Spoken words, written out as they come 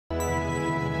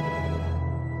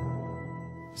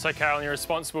So, Carolyn, you're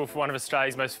responsible for one of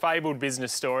Australia's most fabled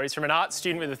business stories, from an art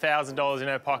student with $1,000 in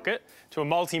her pocket to a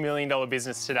multi-million-dollar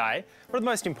business today. What are the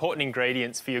most important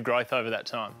ingredients for your growth over that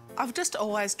time? I've just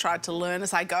always tried to learn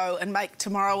as I go and make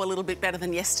tomorrow a little bit better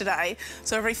than yesterday.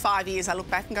 So every 5 years I look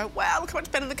back and go, wow, look how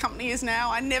much better the company is now.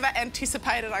 I never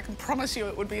anticipated, I can promise you,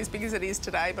 it would be as big as it is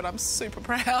today, but I'm super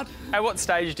proud. At what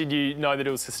stage did you know that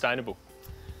it was sustainable?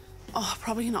 Oh,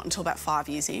 probably not until about 5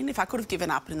 years in. If I could have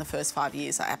given up in the first 5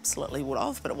 years, I absolutely would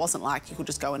have, but it wasn't like you could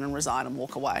just go in and resign and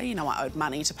walk away. You know, I owed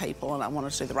money to people and I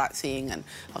wanted to do the right thing, and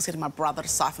I was getting my brother to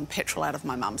siphon petrol out of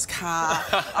my mum's car.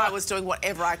 I was doing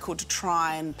whatever I could to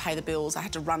try and pay the bills. I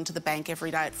had to run to the bank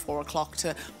every day at 4 o'clock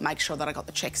to make sure that I got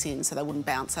the checks in so they wouldn't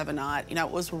bounce overnight. You know,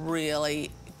 it was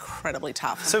really incredibly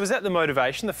tough. So was that the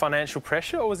motivation, the financial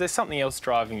pressure, or was there something else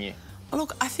driving you?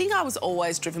 Look, I think I was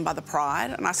always driven by the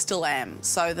pride, and I still am.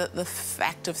 So the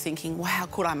fact of thinking, wow,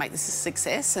 could I make this a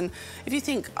success? And if you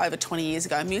think over 20 years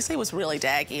ago, muesli was really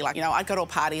daggy. Like, you know, I'd go to a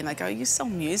party and they'd go, you sell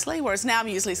muesli? Whereas now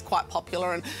muesli is quite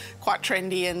popular and quite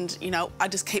trendy, and, you know, I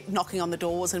just keep knocking on the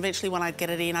doors, and eventually when I'd get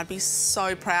it in, I'd be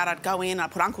so proud. I'd go in,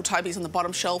 I'd put Uncle Toby's on the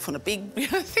bottom shelf and a big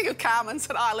thing of Carman's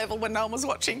at eye level when no one was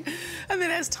watching. And then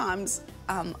as time's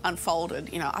unfolded,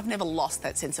 you know, I've never lost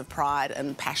that sense of pride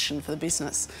and passion for the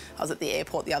business. I was at the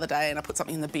airport the other day and I put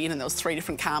something in the bin and there was 3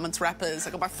 different Carman's wrappers. I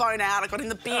got my phone out, I got in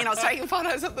the bin, I was taking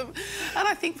photos of them. And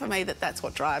I think for me that's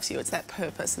what drives you. It's that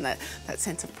purpose and that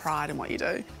sense of pride in what you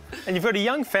do. And you've got a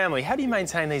young family. How do you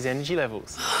maintain these energy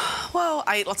levels? Well,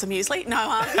 I eat lots of muesli. No,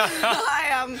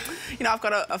 you know, I've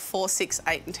got a 4, 6,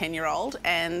 8 and 10-year-old,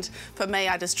 and for me,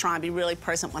 I just try and be really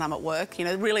present when I'm at work. You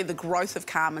know, really the growth of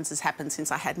Carman's has happened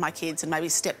since I had my kids, and maybe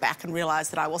step back and realise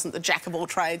that I wasn't the jack of all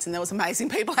trades and there was amazing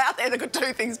people out there that could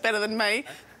do things better than me.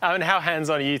 And how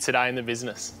hands-on are you today in the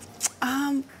business?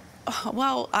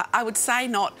 Well, I would say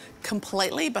not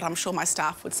completely, but I'm sure my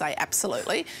staff would say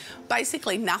absolutely.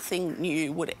 Basically, nothing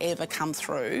new would ever come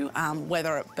through,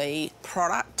 whether it be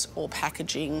product or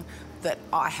packaging, that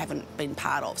I haven't been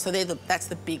part of. So that's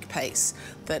the big piece,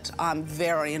 that I'm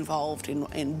very involved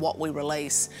in what we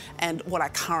release and what our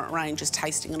current range is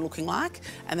tasting and looking like,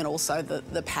 and then also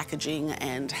the packaging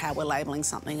and how we're labelling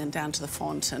something and down to the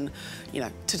font. And, you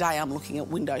know, today I'm looking at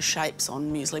window shapes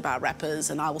on muesli bar wrappers,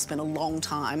 and I will spend a long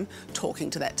time talking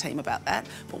to that team about that.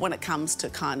 But when it comes to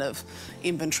kind of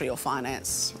inventory or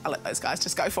finance, I let those guys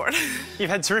just go for it. You've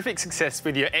had terrific success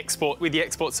with the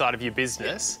export side of your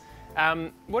business. Yeah.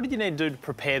 What did you need to do to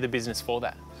prepare the business for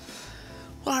that?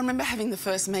 Well, I remember having the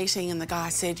first meeting and the guy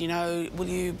said, you know, will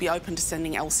you be open to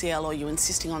sending LCL, or are you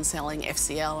insisting on selling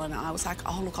FCL? And I was like,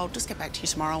 oh, look, I'll just get back to you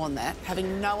tomorrow on that.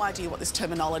 Having no idea what this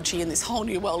terminology and this whole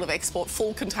new world of export,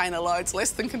 full container loads, less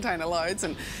than container loads,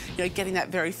 and, you know, getting that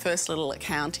very first little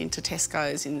account into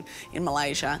Tesco's in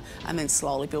Malaysia, and then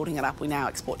slowly building it up. We now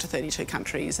export to 32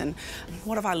 countries. And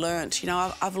what have I learnt? You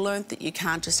know, I've learnt that you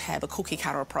can't just have a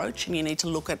cookie-cutter approach, and you need to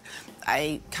look at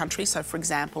a country. So, for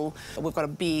example, we've got a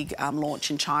big launch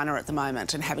in China at the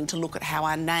moment, and having to look at how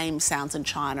our name sounds in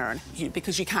China, and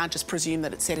because you can't just presume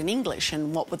that it's said in English,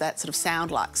 and what would that sort of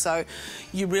sound like. So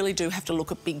you really do have to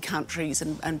look at big countries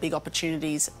and big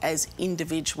opportunities as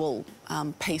individual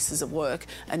pieces of work,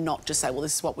 and not just say, well,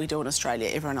 this is what we do in Australia,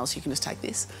 everyone else, you can just take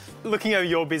this. Looking over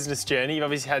your business journey, you've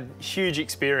obviously had huge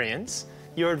experience.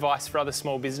 Your advice for other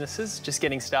small businesses just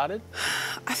getting started?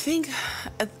 I think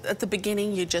at the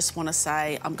beginning you just want to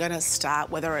say, I'm going to start,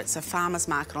 whether it's a farmer's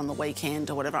market on the weekend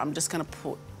or whatever, I'm just going to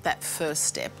put that first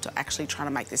step to actually trying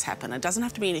to make this happen. It doesn't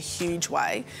have to be in a huge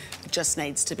way, it just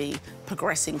needs to be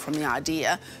progressing from the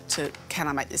idea to, can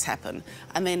I make this happen?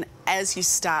 And then as you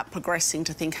start progressing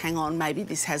to think, hang on, maybe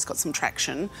this has got some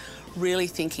traction, really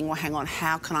thinking, well, hang on,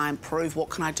 how can I improve? What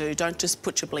can I do? Don't just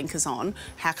put your blinkers on.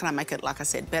 How can I make it, like I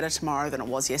said, better tomorrow than it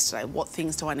was yesterday? What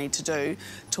things do I need to do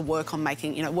to work on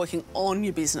making, you know, working on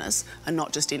your business and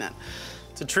not just in it?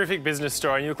 It's a terrific business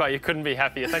story, and you look like you couldn't be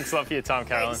happier. Thanks a lot for your time,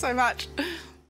 Carolyn. Thanks so much.